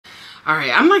All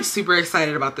right, I'm like super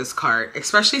excited about this cart,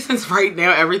 especially since right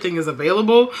now everything is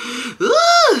available.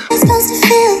 I'm supposed to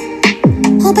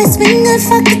feel. Hope I swing good,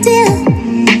 fuck the deal.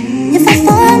 If I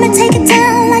fall, I'ma take it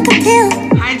down like a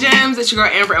pill. Hi gems, it's your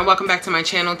girl Amber and welcome back to my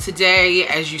channel. Today,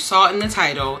 as you saw in the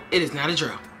title, it is not a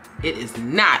drill. It is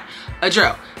not a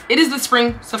drill. It is the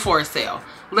spring Sephora sale.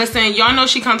 Listen, y'all know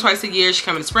she come twice a year. She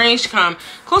come in the spring, she come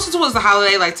closer towards the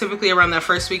holiday, like typically around that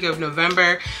first week of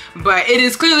November. But it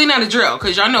is clearly not a drill,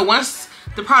 because y'all know once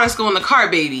the products go in the cart,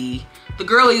 baby, the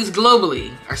girlies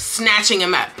globally are snatching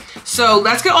them up. So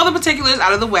let's get all the particulars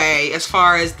out of the way as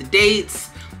far as the dates,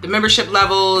 the membership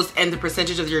levels, and the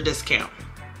percentage of your discount.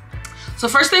 So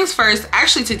first things first,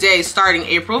 actually today, starting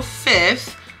April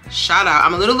 5th, shout out.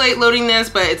 I'm a little late loading this,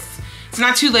 but it's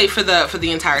not too late for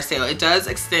the entire sale. It does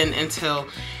extend until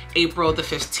April the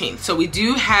 15th. So we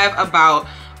do have about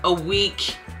a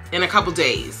week and a couple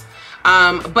days.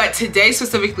 But today,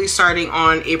 specifically starting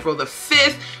on April the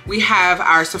 5th, we have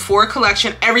our Sephora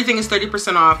collection. Everything is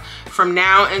 30% off from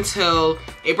now until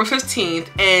April 15th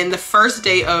and the first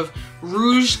day of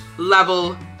Rouge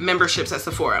level memberships at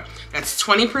Sephora. That's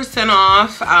 20%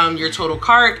 off your total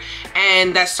cart,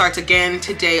 and that starts again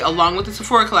today along with the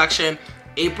Sephora collection,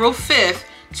 April 5th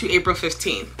to April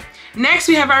 15th. Next,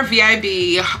 we have our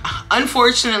VIB.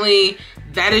 Unfortunately,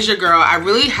 that is your girl. I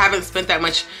really haven't spent that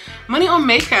much money on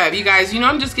makeup. You guys, you know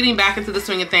I'm just getting back into the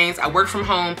swing of things. I work from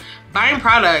home, buying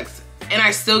products, and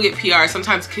I still get PR.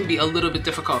 Sometimes it can be a little bit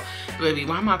difficult. Baby,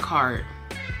 why my card?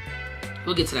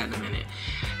 We'll get to that in a minute.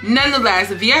 Nonetheless,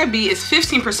 the VIB is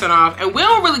 15% off, and we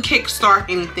don't really kickstart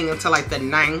anything until like the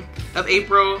 9th of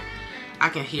April. I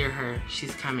can hear her,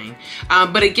 she's coming.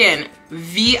 But again,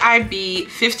 VIB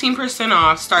 15%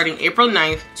 off starting April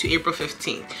 9th to April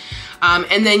 15th.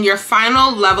 And then your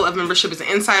final level of membership is an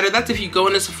insider. That's if you go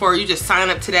into Sephora, you just sign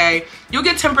up today. You'll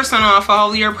get 10% off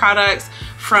all your products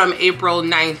from April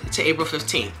 9th to April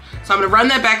 15th. So I'm gonna run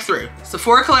that back through.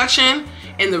 Sephora collection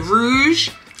and the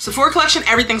Rouge. Sephora collection,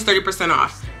 everything's 30%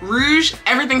 off. Rouge,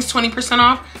 everything's 20%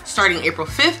 off starting April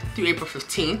 5th through April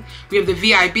 15th. We have the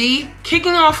VIB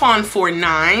kicking off on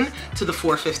 4/9 to the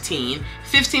 4/15,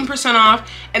 15% off.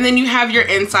 And then you have your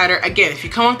insider. Again, if you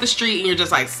come off the street and you're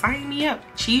just like, sign me up,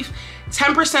 chief,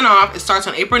 10% off. It starts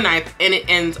on April 9th and it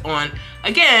ends on,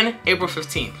 again, April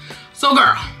 15th. So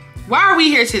girl, why are we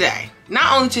here today?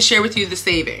 Not only to share with you the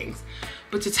savings,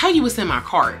 but to tell you what's in my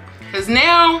cart. Because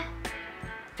now,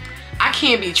 I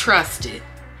can't be trusted,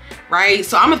 right?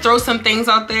 So I'm gonna throw some things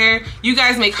out there. You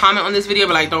guys may comment on this video,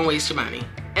 but like, don't waste your money.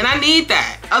 And I need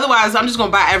that. Otherwise, I'm just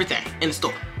gonna buy everything in the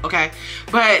store, okay?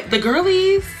 But the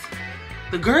girlies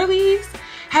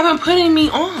have been putting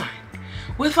me on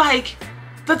with like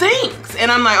the things.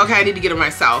 And I'm like, okay, I need to get it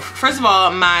myself. First of all,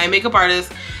 my makeup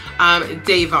artist,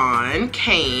 Davon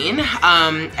Kane,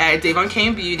 at Davon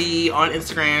Kane Beauty on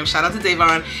Instagram. Shout out to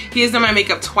Davon. He has done my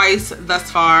makeup twice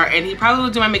thus far, and he probably will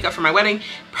do my makeup for my wedding,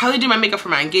 probably do my makeup for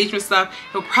my engagement stuff.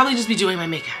 He'll probably just be doing my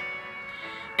makeup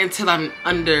until I'm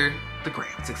under the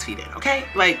ground, 6 feet in, okay?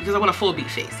 Like, because I want a full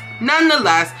beat face.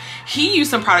 Nonetheless, he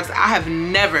used some products I have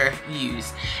never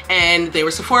used, and they were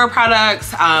Sephora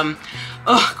products.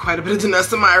 Quite a bit of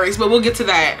Denesta, but we'll get to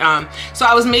that. So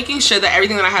I was making sure that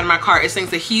everything that I had in my cart is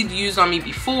things that he'd used on me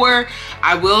before.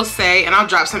 I will say, and I'll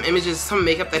drop some images, some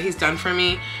makeup that he's done for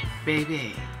me.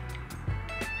 Baby,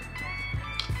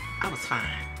 I was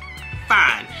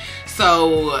fine.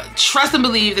 So trust and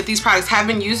believe that these products have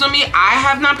been used on me. I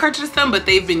have not purchased them, but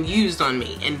they've been used on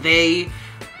me, and they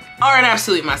are an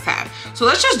absolute must-have. So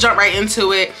let's just jump right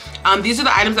into it. These are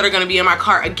the items that are gonna be in my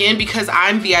cart. Again, because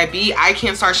I'm VIB, I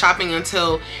can't start shopping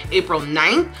until April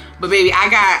 9th. But baby, I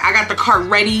got the cart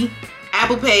ready.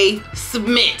 Apple Pay,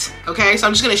 submit, okay? So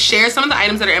I'm just gonna share some of the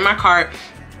items that are in my cart.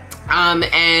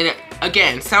 And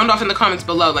again, sound off in the comments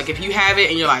below. Like if you have it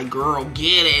and you're like, girl,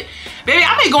 get it. Baby,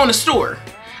 I may go in the store.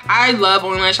 I love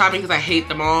online shopping because I hate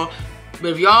them all.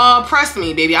 But if y'all press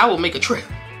me, baby, I will make a trip.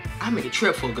 I'll make a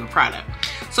trip for a good product.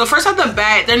 So first off the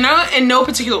bat, they're not in no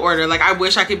particular order. Like I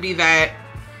wish I could be that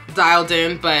dialed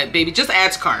in, but baby, just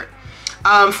add to cart.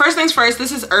 First things first,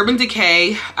 this is Urban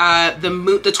Decay,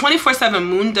 the 24/7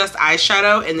 Moon Dust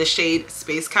eyeshadow in the shade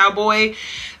Space Cowboy.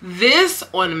 This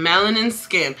on melanin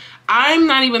skin. I'm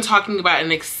not even talking about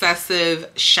an excessive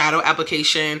shadow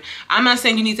application. I'm not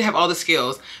saying you need to have all the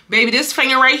skills. Baby, this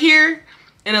finger right here,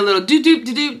 and a little doop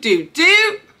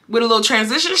with a little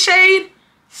transition shade,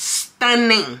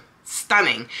 stunning.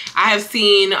 I have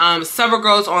seen several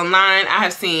girls online. I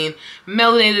have seen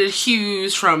melanated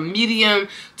hues from medium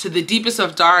to the deepest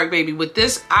of dark, baby, with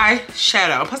this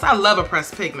eyeshadow. Plus, I love a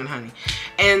pressed pigment, honey.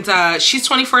 And she's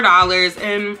 $24,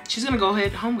 and she's gonna go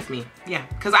ahead home with me. Yeah,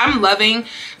 because I'm loving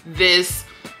this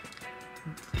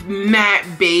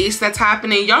matte base that's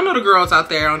happening. Y'all know the girls out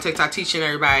there on TikTok teaching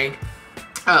everybody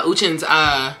Uchen's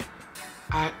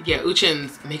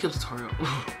Uchen's makeup tutorial.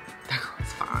 That girl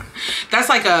is fine. That's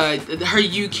like her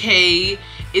UK,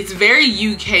 it's very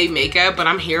UK makeup, but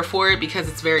I'm here for it because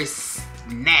it's very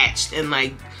snatched and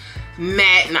like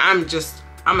matte, and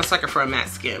I'm a sucker for a matte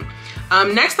skin.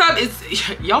 Next up is,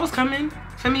 y'all was coming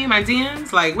for me in my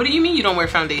DMs, like, what do you mean you don't wear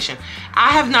foundation? I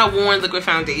have not worn liquid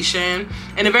foundation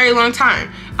in a very long time.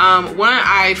 One,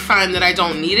 I find that I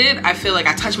don't need it. I feel like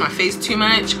I touch my face too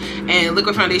much, and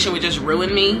liquid foundation would just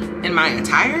ruin me in my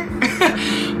attire.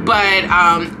 But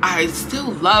I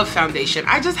still love foundation.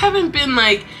 I just haven't been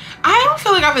like, I don't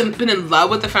feel like I've been in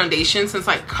love with the foundation since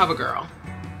like CoverGirl,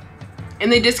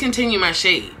 and they discontinued my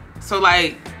shade. So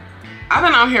like, I've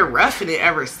been out here roughing it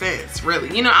ever since,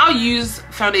 really. You know, I'll use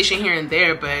foundation here and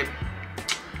there, but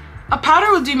a powder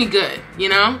will do me good, you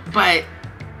know? But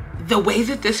the way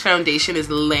that this foundation is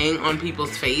laying on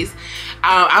people's face,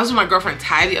 I was with my girlfriend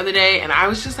Ty the other day, and I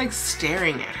was just like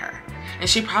staring at her. And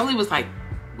she probably was like,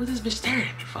 what is this bitch staring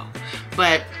at me for?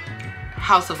 But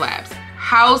House of Labs.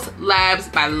 House Labs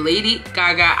by Lady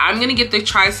Gaga. I'm gonna get the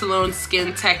Tri-Salon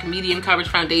Skin Tech Medium Coverage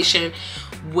Foundation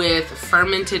with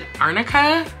fermented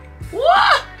arnica.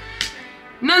 What?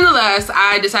 Nonetheless,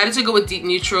 I decided to go with Deep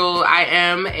Neutral. I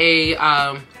am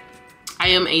a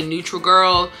neutral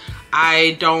girl.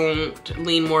 I don't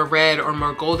lean more red or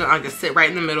more golden. I just sit right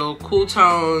in the middle. Cool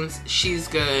tones. She's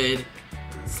good.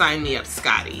 Sign me up,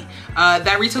 Scotty.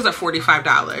 That retails at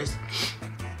 $45.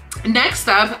 Next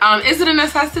up, is it a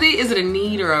necessity? Is it a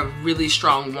need or a really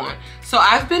strong want? So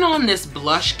I've been on this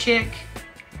blush kick.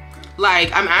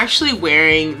 Like, I'm actually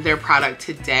wearing their product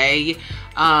today.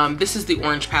 This is the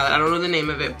orange palette. I don't know the name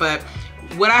of it, but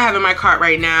what I have in my cart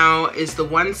right now is the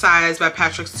One Size by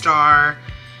Patrick Starr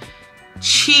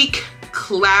Cheek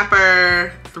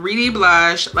Clapper 3D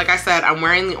blush. Like I said, I'm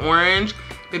wearing the orange,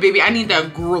 but baby, I need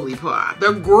that girly pop.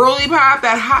 The girly pop,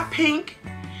 that hot pink.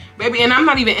 Baby, and I'm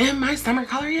not even in my summer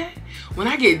color yet. When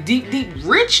I get deep, deep,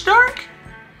 rich dark,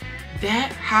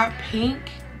 that hot pink,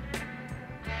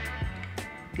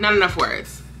 not enough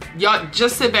words. Y'all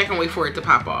just sit back and wait for it to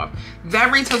pop off.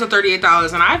 That retails at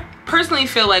 $38, and I personally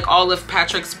feel like all of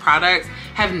Patrick's products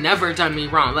have never done me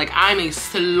wrong. Like, I'm a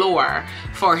slower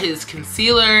for his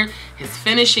concealer, his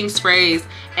finishing sprays,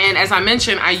 and as I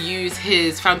mentioned, I use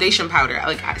his foundation powder,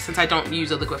 like, since I don't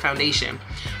use a liquid foundation.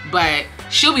 But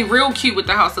she'll be real cute with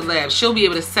the House of Labs. She'll be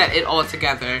able to set it all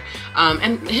together.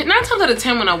 And 9 times out of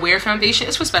 10 when I wear foundation,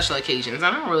 it's for special occasions.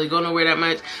 I don't really go nowhere that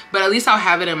much, but at least I'll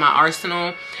have it in my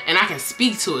arsenal and I can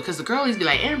speak to it. Because the girlies be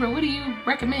like, Amber, what do you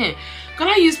recommend? Girl,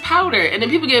 I use powder. And then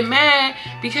people get mad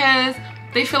because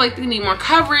they feel like they need more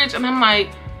coverage. And I'm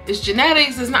like, it's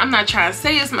genetics. It's not, I'm not trying to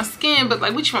say it's my skin, but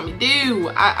like, what you want me to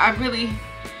do? I really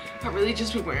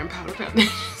just be wearing powder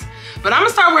foundations. But I'm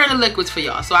gonna start wearing the liquids for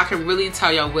y'all so I can really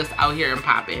tell y'all what's out here and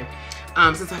popping.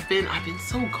 Since I've been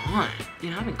so gone.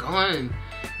 You know, I've been gone,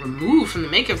 removed from the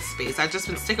makeup space. I've just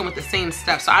been sticking with the same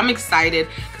stuff. So I'm excited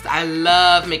because I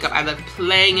love makeup. I love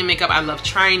playing in makeup. I love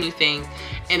trying new things.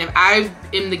 And if I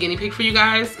am the guinea pig for you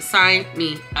guys, sign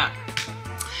me up.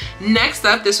 Next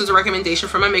up, this was a recommendation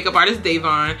from my makeup artist,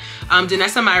 Davon.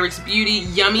 Danessa Myricks Beauty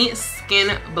Yummy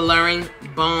Skin Blurring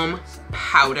Balm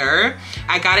Powder.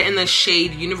 I got it in the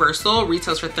shade Universal,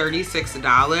 retails for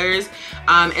 $36.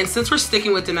 And since we're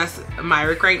sticking with Danessa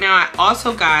Myrick right now, I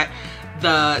also got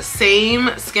the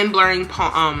same skin blurring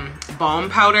balm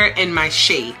powder in my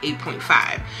shade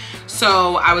 8.5.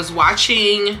 So I was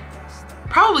watching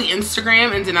probably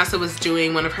Instagram, and Danessa was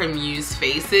doing one of her Muse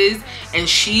faces, and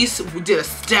she did a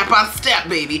step-by-step,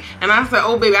 baby. And I said,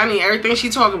 oh baby, I need everything she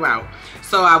talking about.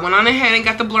 So I went on ahead and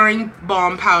got the blurring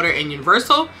balm powder in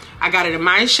Universal. I got it in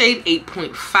my shade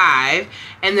 8.5.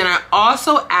 And then I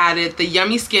also added the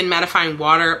Yummy Skin Mattifying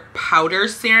Water Powder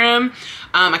Serum.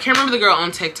 I can't remember the girl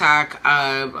on TikTok.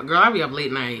 Girl, I be up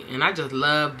late night and I just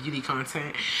love beauty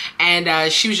content.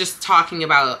 And she was just talking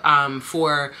about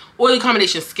for oily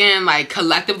combination skin, like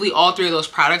collectively all three of those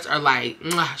products are like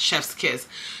mwah, chef's kiss.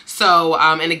 So,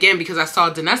 and again, because I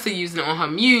saw Danessa using it on her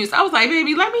Muse, I was like,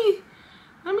 baby, let me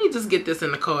just get this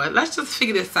in the card. Let's just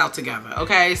figure this out together,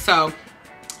 okay? So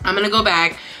I'm gonna go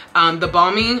back. The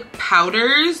balm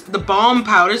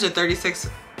powders are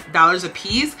 $36 a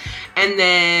piece, and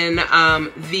then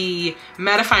the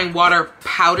mattifying water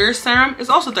powder serum is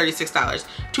also $36.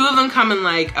 Two of them come in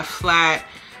like a flat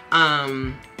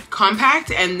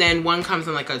compact, and then one comes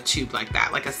in like a tube like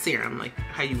that, like a serum, like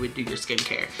how you would do your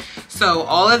skincare. So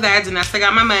all of that, Danessa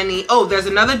got my money. Oh, there's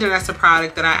another Danessa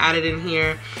product that I added in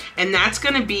here, and that's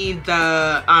gonna be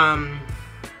the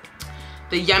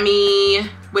Yummy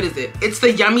what is it? It's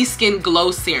the Yummy Skin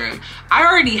Glow Serum. I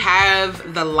already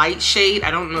have the light shade.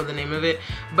 I don't know the name of it,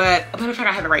 but a matter of fact,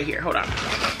 I have it right here. Hold on.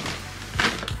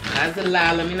 That's a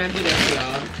lie. Let me not do that,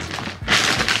 y'all.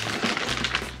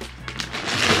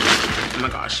 Oh my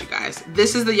gosh, you guys.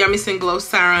 This is the Yummy Skin Glow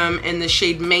Serum in the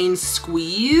shade Main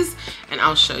Squeeze, and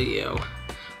I'll show you.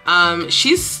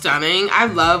 She's stunning. I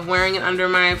love wearing it under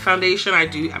my foundation. I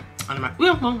do, under my,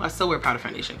 well, I still wear powder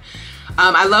foundation.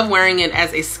 I love wearing it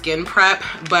as a skin prep,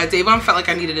 but Davon felt like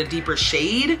I needed a deeper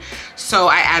shade, so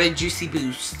I added Juice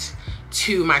Boost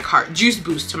to my cart.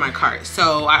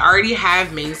 So I already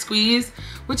have Main Squeeze,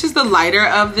 which is the lighter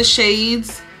of the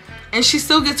shades, and she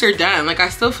still gets her done. Like, I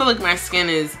still feel like my skin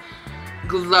is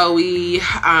glowy,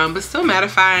 but still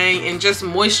mattifying and just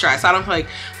moisturized. So I don't feel like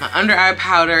my under eye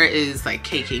powder is like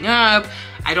caking up.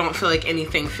 I don't feel like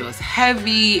anything feels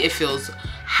heavy. It feels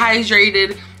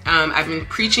hydrated. I've been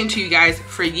preaching to you guys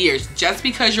for years, just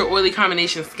because you're oily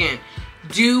combination skin,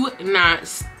 do not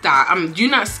stop. Do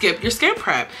not skip your skin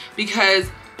prep, because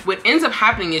what ends up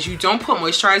happening is you don't put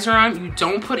moisturizer on, you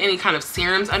don't put any kind of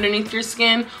serums underneath your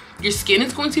skin is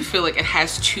going to feel like it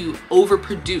has to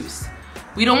overproduce.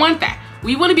 We don't want that.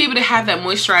 We want to be able to have that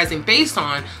moisturizing base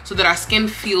on so that our skin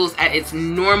feels at its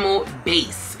normal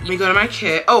base. Let me go to my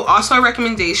kit. Oh, also a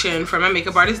recommendation from my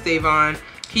makeup artist, Davon.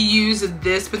 He used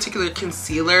this particular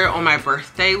concealer on my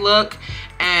birthday look,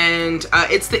 and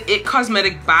it's the IT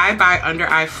Cosmetic Bye Bye Under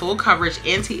Eye Full Coverage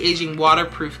Anti-Aging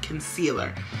Waterproof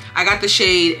Concealer. I got the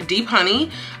shade Deep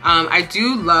Honey. I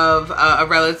do love a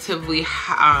relatively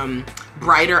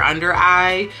brighter under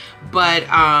eye, but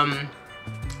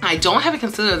I don't have a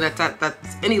concealer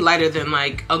that's any lighter than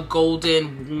like a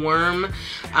golden warm.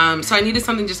 So I needed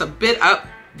something just a bit up,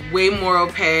 way more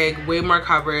opaque, way more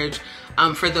coverage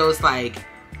for those like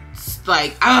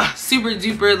super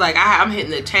duper, like I'm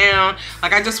hitting the town.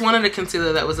 Like, I just wanted a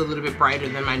concealer that was a little bit brighter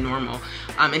than my normal.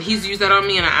 And he's used that on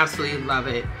me and I absolutely love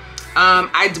it.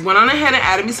 I went on ahead and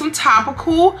added me some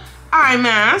topical eye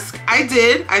mask. I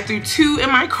threw 2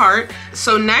 in my cart.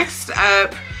 So next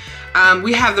up,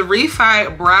 we have the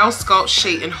Refi Brow Sculpt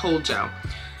Shade and Hold Gel.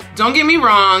 Don't get me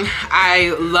wrong,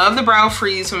 I love the Brow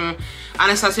Freeze from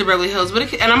Anastasia Beverly Hills,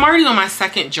 but and I'm already on my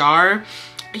 2nd jar.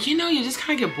 You know, you just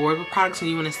kind of get bored with products and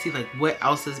you want to see like what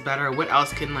else is better, what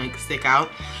else can like stick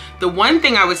out. The one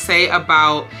thing I would say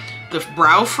about the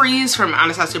Brow Freeze from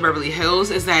Anastasia Beverly Hills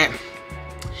is that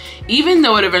even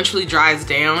though it eventually dries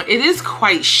down, it is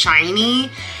quite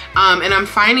shiny. And I'm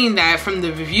finding that from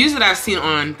the reviews that I've seen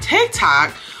on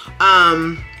TikTok,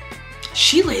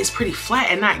 she lays pretty flat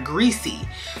and not greasy.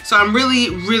 So I'm really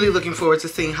looking forward to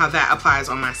seeing how that applies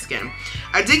on my skin.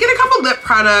 I did get a couple lip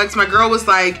products. My girl was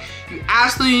like, you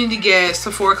absolutely need to get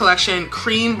Sephora collection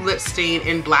cream lip stain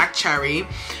in Black Cherry.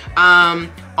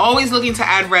 Always looking to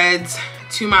add reds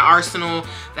to my arsenal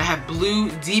that have blue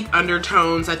deep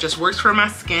undertones that just works for my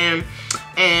skin.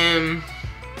 And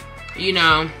you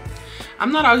know,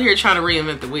 I'm not out here trying to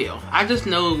reinvent the wheel. I just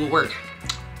know it will work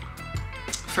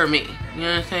for me. You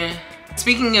know what I'm saying?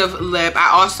 Speaking of lip, I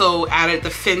also added the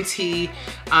Fenty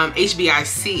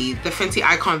HBIC, the Fenty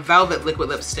Icon Velvet Liquid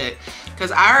Lipstick,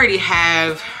 because I already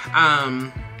have,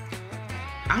 I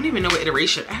don't even know what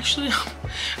iteration. Actually,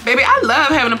 baby, I love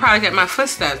having a product at my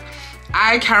footsteps.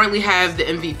 I currently have the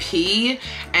MVP,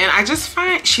 and I just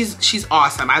find she's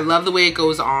awesome. I love the way it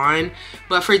goes on,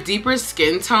 but for deeper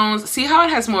skin tones, see how it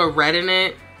has more red in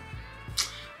it?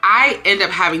 I end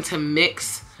up having to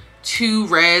mix 2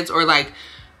 reds, or like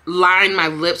line my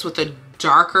lips with a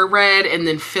darker red and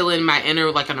then fill in my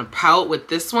inner like on a pout with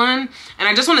this one. And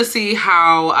I just want to see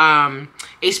how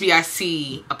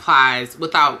HBIC applies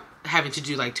without having to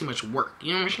do like too much work,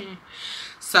 you know what I'm saying?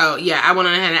 So yeah, I went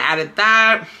on ahead and added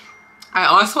that. I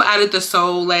also added the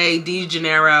Soleil de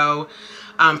Janeiro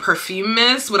perfume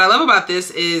mist. What I love about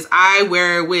this is I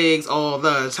wear wigs all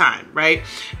the time, right?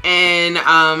 And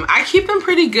I keep them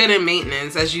pretty good in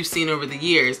maintenance, as you've seen over the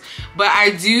years. But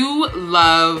I do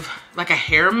love like a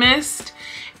hair mist.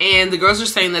 And the girls are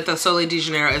saying that the Soleil de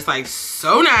Janeiro is like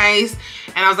so nice.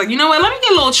 And I was like, you know what? Let me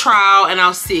get a little trial and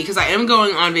I'll see. Because I am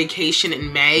going on vacation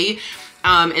in May.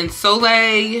 And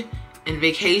Soleil and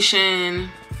vacation,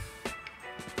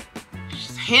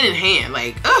 just hand in hand.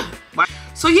 Like, ugh.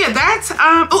 So yeah, that's,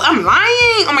 oh, I'm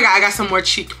lying. Oh my God, I got some more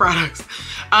cheek products.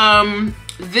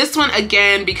 This one,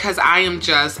 again, because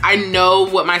I know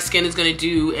what my skin is gonna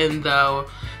do in the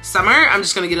summer. I'm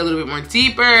just gonna get a little bit more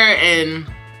deeper, and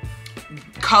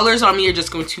colors on me are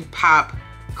just going to pop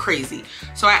crazy.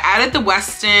 So I added the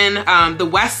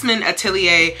Westman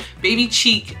Atelier Baby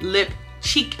Cheek Lip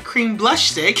Cheek Cream Blush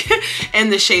Stick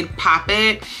in the shade Pop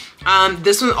It.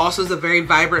 This one also is a very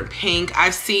vibrant pink.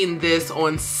 I've seen this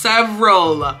on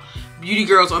several beauty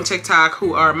girls on TikTok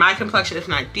who are my complexion, if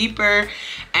not deeper,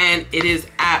 and it is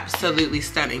absolutely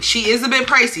stunning. She is a bit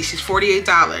pricey. She's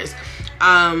 $48.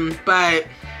 But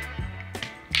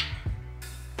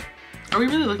are we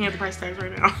really looking at the price tags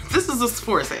right now? This is a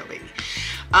Sephora sale, baby.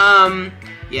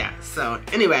 Yeah, so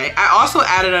anyway, I also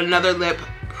added another lip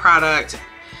product.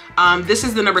 This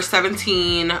is the number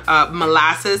 17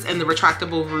 Molasses and the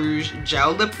Retractable Rouge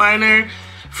Gel Lip Liner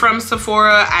from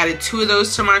Sephora. I added 2 of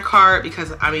those to my cart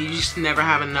because, I mean, you just never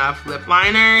have enough lip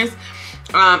liners.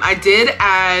 I did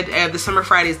add the Summer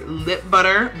Fridays Lip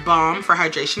Butter Balm for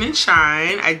hydration and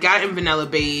shine. I got in Vanilla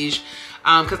Beige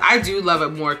because I do love a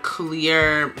more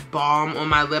clear balm on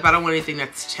my lip. I don't want anything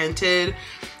that's tinted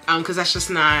because that's just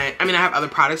not, I mean, I have other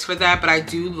products for that, but I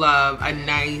do love a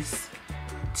nice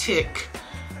thick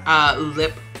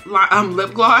lip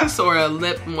gloss or a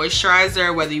lip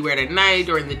moisturizer, whether you wear it at night,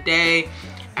 during the day,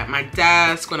 at my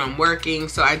desk, when I'm working.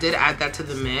 So I did add that to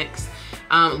the mix.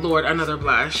 Lord, another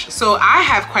blush. So I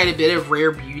have quite a bit of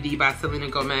Rare Beauty by Selena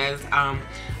Gomez,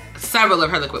 several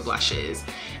of her liquid blushes.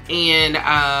 And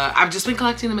I've just been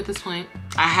collecting them at this point.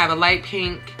 I have a light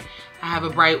pink, I have a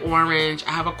bright orange,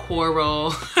 I have a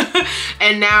coral,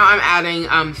 and now I'm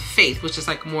adding Faith, which is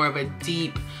like more of a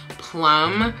deep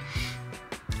plum.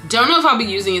 Don't know if I'll be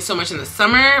using it so much in the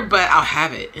summer, but I'll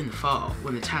have it in the fall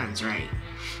when the time's right.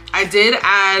 I did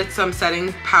add some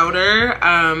setting powder.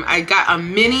 I got a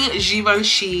mini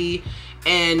Givenchy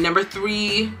in number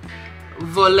 3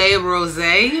 Volet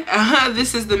Rosé.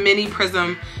 This is the mini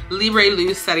Prism Libre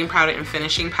Loose setting powder and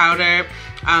finishing powder.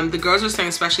 The girls were saying,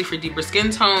 especially for deeper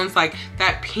skin tones, like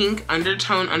that pink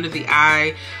undertone under the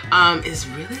eye is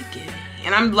really giving.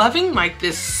 And I'm loving like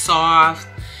this soft,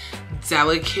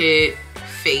 delicate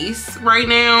face right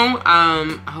now.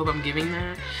 I hope I'm giving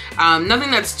that.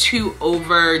 Nothing that's too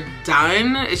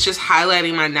overdone. It's just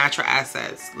highlighting my natural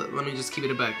assets. Let me just keep it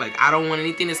a buck. Like, I don't want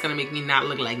anything that's gonna make me not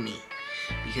look like me,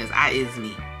 because I is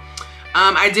me.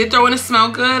 I did throw in a smell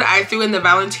good. I threw in the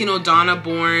Valentino Donna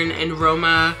Born and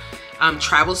Roma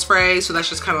travel spray. So that's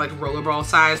just kind of like rollerball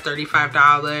size,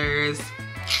 $35.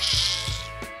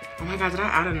 Oh my God, did I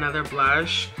add another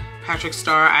blush? Patrick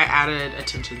Star, I added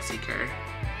Attention Seeker.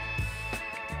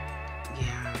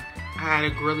 Yeah, I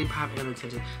added Girly Pop and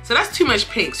Attention. So that's too much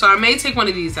pink. So I may take one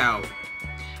of these out.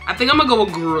 I think I'm gonna go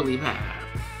with Girly Pop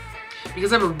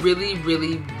because I have a really,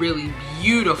 really, really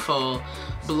beautiful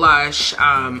blush,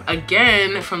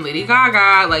 again, from Lady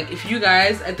Gaga. Like, if you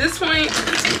guys, at this point,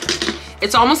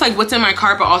 it's almost like what's in my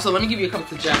cart, but also, let me give you a couple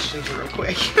suggestions real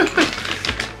quick.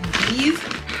 These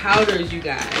powders, you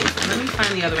guys. Let me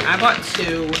find the other one. I bought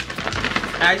 2.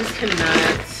 I just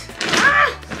cannot.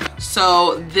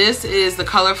 So this is the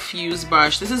Color Fuse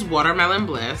brush. This is Watermelon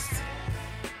Bliss.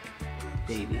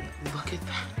 Baby, look at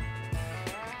that.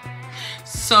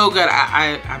 So good.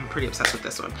 I'm pretty obsessed with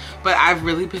this one, but I've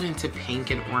really been into pink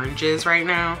and oranges right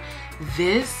now.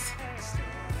 This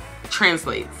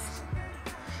translates.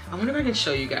 I wonder if I can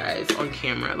show you guys on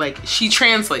camera. Like, she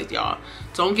translates, y'all.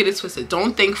 Don't get it twisted.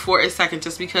 Don't think for a second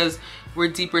just because we're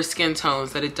deeper skin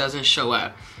tones that it doesn't show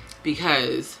up,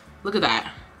 because look at that.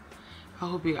 I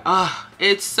hope you,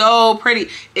 it's so pretty.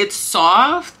 It's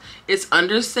soft, it's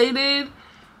understated,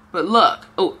 but look.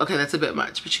 Oh, okay, that's a bit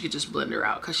much, but you could just blend her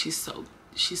out because she's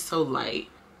so light.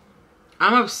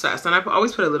 I'm obsessed, and I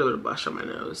always put a little bit of blush on my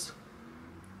nose.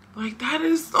 Like, that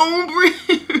is so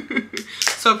pretty.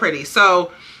 So pretty.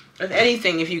 So if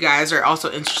anything, if you guys are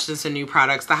also interested in some new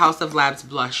products, the House of Labs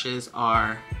blushes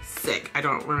are sick. I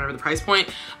don't remember the price point.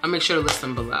 I'll make sure to list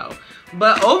them below.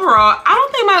 But overall, I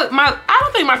don't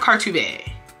think my car too bad.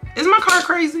 Is my car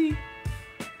crazy?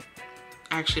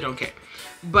 I actually don't care.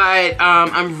 But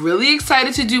I'm really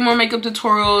excited to do more makeup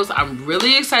tutorials. I'm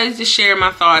really excited to share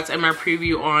my thoughts and my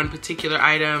preview on particular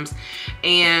items.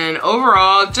 And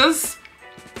overall, just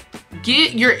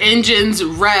get your engines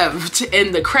revved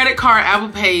and the credit card, Apple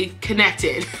Pay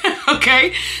connected.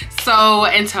 Okay? So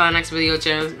until our next video,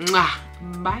 gems.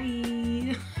 Bye.